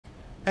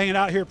hanging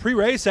out here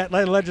pre-race at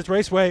Atlanta Legends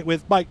Raceway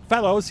with Mike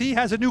Fellows. He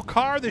has a new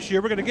car this year.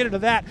 We're going to get into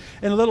that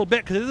in a little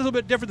bit because it's a little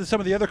bit different than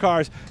some of the other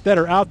cars that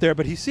are out there,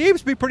 but he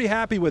seems to be pretty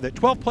happy with it.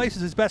 12th place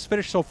is his best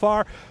finish so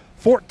far.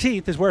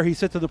 14th is where he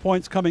sits in the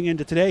points coming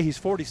into today. He's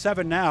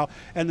 47 now,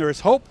 and there is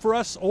hope for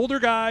us older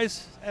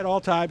guys at all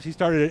times. He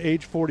started at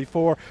age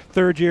 44,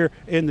 third year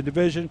in the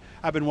division.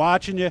 I've been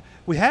watching you.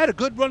 We had a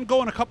good run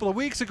going a couple of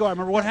weeks ago. I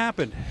remember what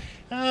happened.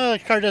 The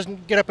car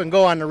doesn't get up and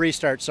go on the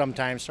restart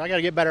sometimes, so I got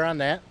to get better on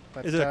that.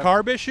 But, is it a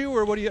carb issue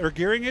or or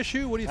gearing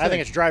issue? What do you think? I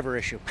think it's a driver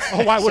issue.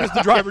 Oh, why? What does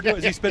the driver do?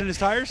 Is he spinning his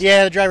tires?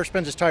 Yeah, the driver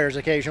spins his tires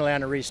occasionally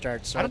on the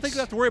restart. So I don't think we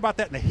have to worry about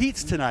that in the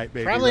heats tonight,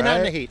 maybe. Probably right? not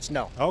in the heats,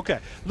 no. Okay.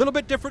 A little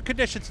bit different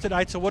conditions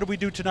tonight, so what do we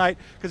do tonight?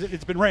 Because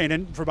it's been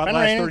raining for about the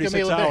last 36 hours. It's going to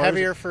be a little bit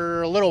heavier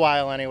for a little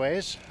while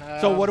anyways.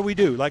 So what do we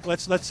do? Like,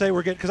 let's say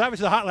we're getting, because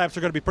obviously the hot laps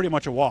are going to be pretty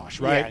much a wash,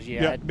 right? Yeah.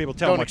 You don't be able to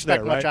tell much there,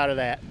 right? Don't expect much out of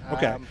that.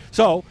 Okay.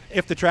 So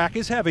if the track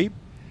is heavy,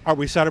 are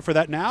we set up for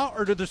that now,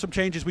 or are there some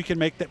changes we can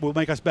make that will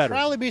make us better?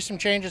 Probably be some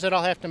changes that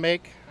I'll have to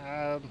make.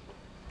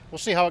 We'll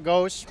see how it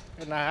goes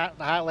in the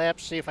hot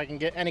laps, see if I can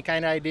get any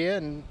kind of idea,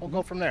 and we'll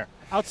go from there.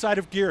 Outside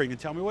of gearing, and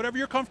tell me whatever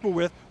you're comfortable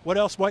with, what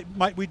else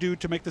might we do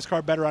to make this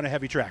car better on a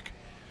heavy track?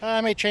 I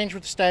may change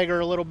with the stagger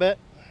a little bit.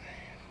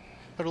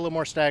 Put a little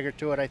more stagger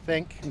to it, I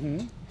think.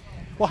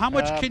 Well, how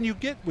much can you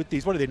get with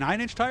these? What are they,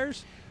 9-inch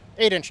tires?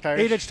 8-inch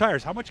tires. 8-inch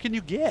tires. How much can you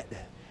get?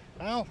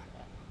 Well,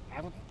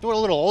 I'm doing a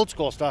little old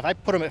school stuff. I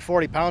put them at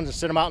 40 pounds and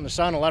sit them out in the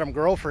sun and let them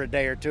grow for a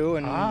day or two.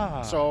 And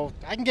so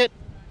I can get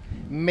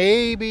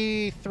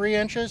maybe 3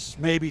 inches.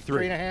 Maybe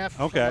 3. 3.5.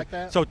 Okay. Like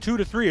that. So 2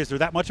 to 3, is there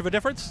that much of a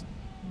difference?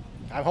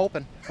 I'm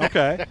hoping.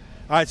 Okay.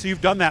 All right, so you've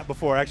done that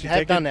before, actually.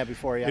 I've done that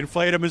before, yeah.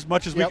 Inflate them as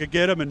much as we could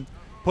get them and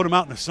put them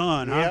out in the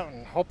sun, huh? Yeah,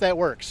 and hope that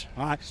works.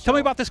 All right. So, tell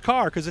me about this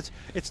car, because it's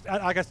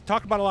like I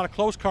talked about a lot of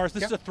close cars.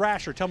 This is a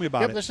Thrasher. Tell me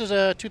about it. This is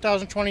a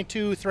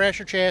 2022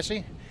 Thrasher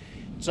chassis.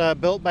 It's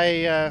built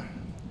by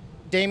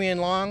Damian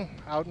Long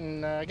out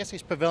in, I guess,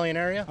 East Pavilion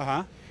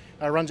area.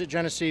 Runs at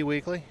Genesee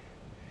weekly.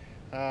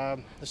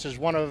 This is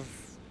one of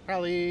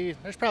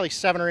there's probably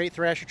 7 or 8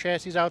 Thrasher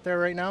chassis out there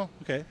right now.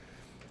 Okay.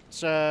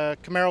 It's a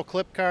Camaro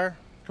clip car.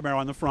 Camaro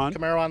on the front.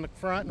 Camaro on the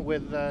front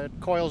with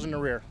coils in the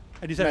rear.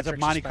 And you said it's a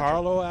Monte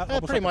Carlo?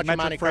 Pretty much a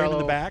Monte Carlo frame in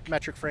the back?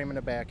 metric frame in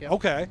the back, yeah.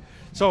 Okay.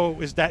 So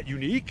is that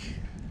unique?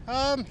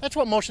 That's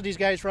what most of these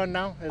guys run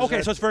now.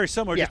 Okay, so it's very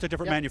similar, just a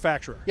different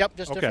manufacturer. Yep,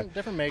 just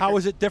different maker. How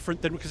is it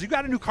different than, because you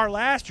got a new car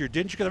last year,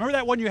 didn't you? Because I remember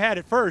that one you had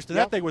at first, and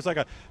that thing was like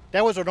a...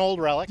 That was an old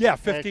relic. Yeah,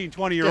 15,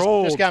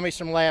 20-year-old. Just got me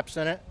some laps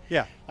in it.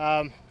 Yeah.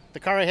 The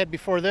car I had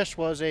before this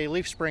was a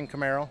leaf spring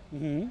Camaro.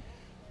 And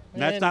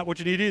that's not what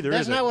you need either, is it?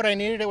 That's not what I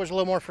needed. It was a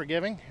little more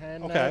forgiving.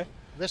 And,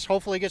 this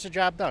hopefully gets the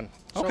job done.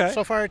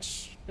 So far,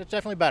 it's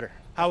definitely better.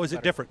 How is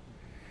it different?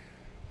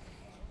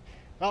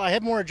 Well, I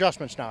have more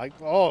adjustments now.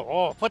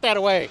 Put that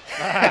away.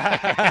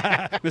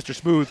 Mr.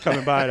 Smooth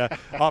coming by to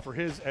offer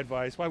his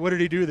advice. Why? What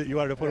did he do that you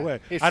wanted to put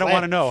away? He's I don't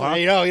want to know, huh?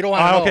 You don't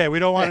want to know. Okay, we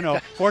don't want to know.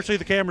 Fortunately,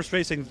 the camera's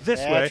facing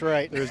this way. That's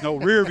right. There's no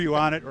rear view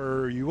on it,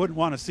 or you wouldn't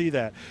want to see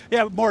that.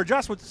 Yeah, more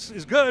adjustments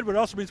is good, but it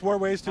also means more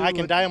ways to... I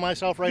can dial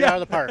myself right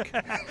out of the park.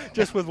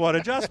 Just with one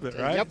adjustment,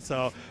 right? Yep.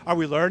 So are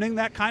we learning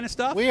that kind of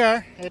stuff? We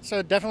are. It's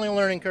definitely a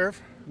learning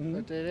curve.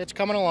 But it's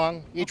coming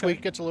along. Each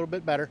week gets a little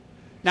bit better.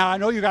 Now, I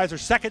know you guys are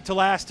second to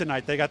last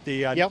tonight. They got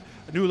the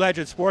new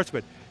Legend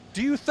Sportsman.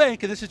 Do you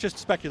think, and this is just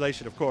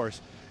speculation, of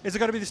course, is it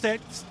going to be the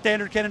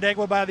standard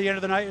Canandaigua by the end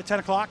of the night at 10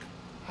 o'clock?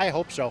 I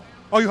hope so.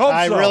 Oh, you hope so?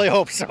 I really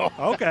hope so.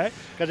 Okay.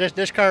 Because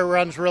this car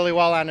runs really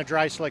well on a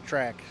dry, slick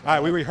track. All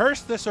right, we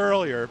rehearsed this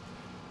earlier.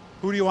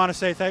 Who do you want to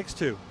say thanks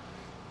to?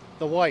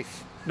 The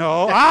wife.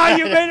 No.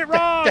 You made it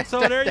wrong.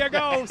 So there you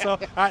go. So,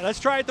 all right, let's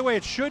try it the way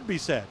it should be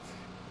said.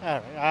 All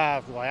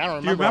right. Boy, I don't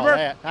remember, do you remember all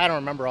that. I don't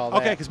remember all that.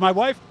 Okay, because my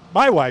wife,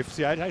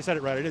 see, I said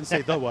it right. I didn't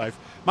say the wife.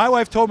 My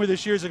wife told me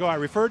this years ago. I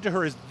referred to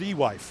her as the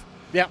wife.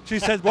 Yeah. She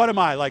said, what am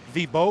I, like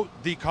the boat,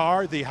 the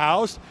car, the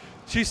house?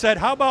 She said,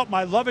 how about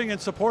my loving and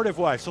supportive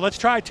wife? So let's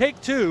try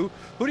take 2.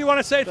 Who do you want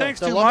to say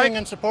thanks to, Mike? The loving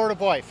and supportive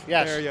wife,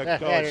 yes. There you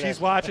go. She's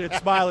watching and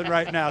smiling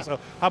right now. So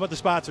how about the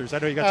sponsors? I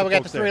know you got some we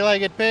got folks the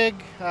Three-Legged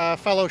Pig,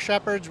 Fellow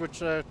Shepherds,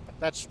 which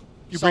that's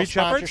you breed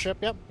shepherds?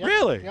 Yep.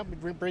 Really? Yep,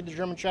 we breed the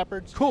German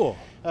Shepherds. Cool.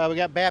 We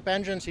got BAP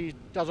Engines. He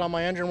does all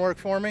my engine work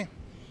for me.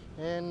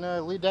 And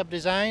Lead Up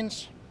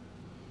Designs.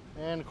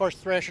 And, of course,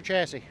 Thrasher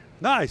Chassis.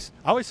 Nice.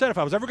 I always said if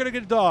I was ever going to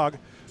get a dog,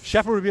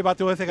 Shepherd would be about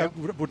the only thing I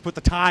would put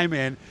the time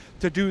in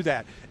to do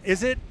that.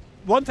 Is it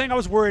one thing I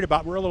was worried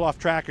about? We're a little off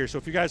track here, so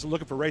if you guys are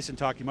looking for racing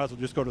talk, you might as well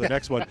just go to the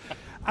next one.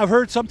 I've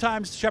heard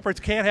sometimes Shepherds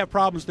can't have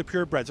problems with the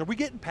purebreds. Are we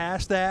getting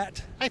past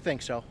that? I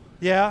think so.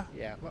 Yeah?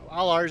 Yeah.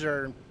 All ours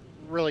are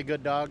really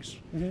good dogs.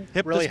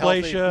 Hip really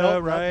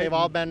dysplasia, right?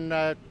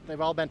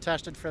 They've all been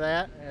tested for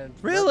that. And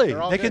really?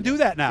 they're all they good. Can do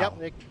that now?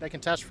 Yep, they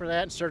can test for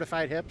that and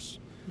certified hips.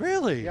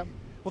 Really? Yep.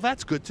 Well,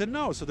 that's good to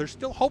know. So there's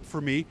still hope for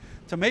me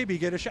to maybe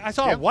get a shot. I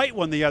saw a white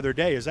one the other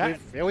day. Is that?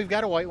 We've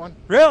got a white one.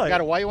 Really? We've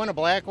got a white one, a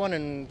black one,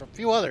 and a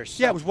few others.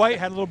 Yeah, it was white,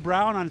 had a little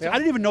brown on it. I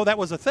didn't even know that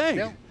was a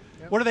thing.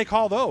 What do they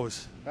call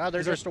those?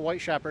 They're just a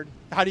white shepherd.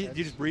 How do you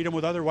just breed them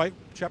with other white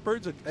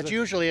shepherds?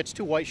 Usually it's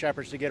 2 white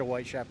shepherds to get a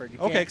white shepherd.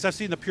 Okay, because I've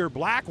seen the pure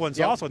black ones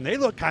also, and they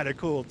look kind of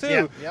cool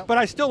too. Yep. But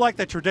I still like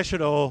the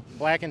traditional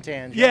black and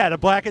tan. Yeah, the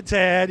black and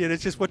tan, and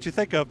it's just what you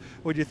think of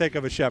when you think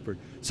of a shepherd.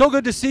 So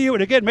good to see you,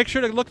 and again, make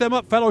sure to look them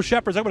up, fellow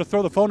shepherds. I'm going to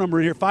throw the phone number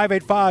in here,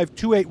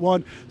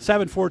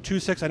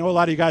 585-281-7426. I know a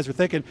lot of you guys are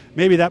thinking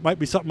maybe that might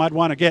be something I'd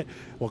want to get.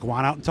 Well, go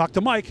on out and talk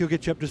to Mike. He'll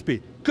get you up to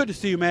speed. Good to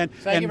see you, man.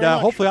 Thank you very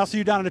much. Hopefully I'll see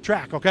you down on the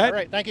track, okay? All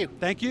right, thank you.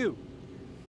 Thank you.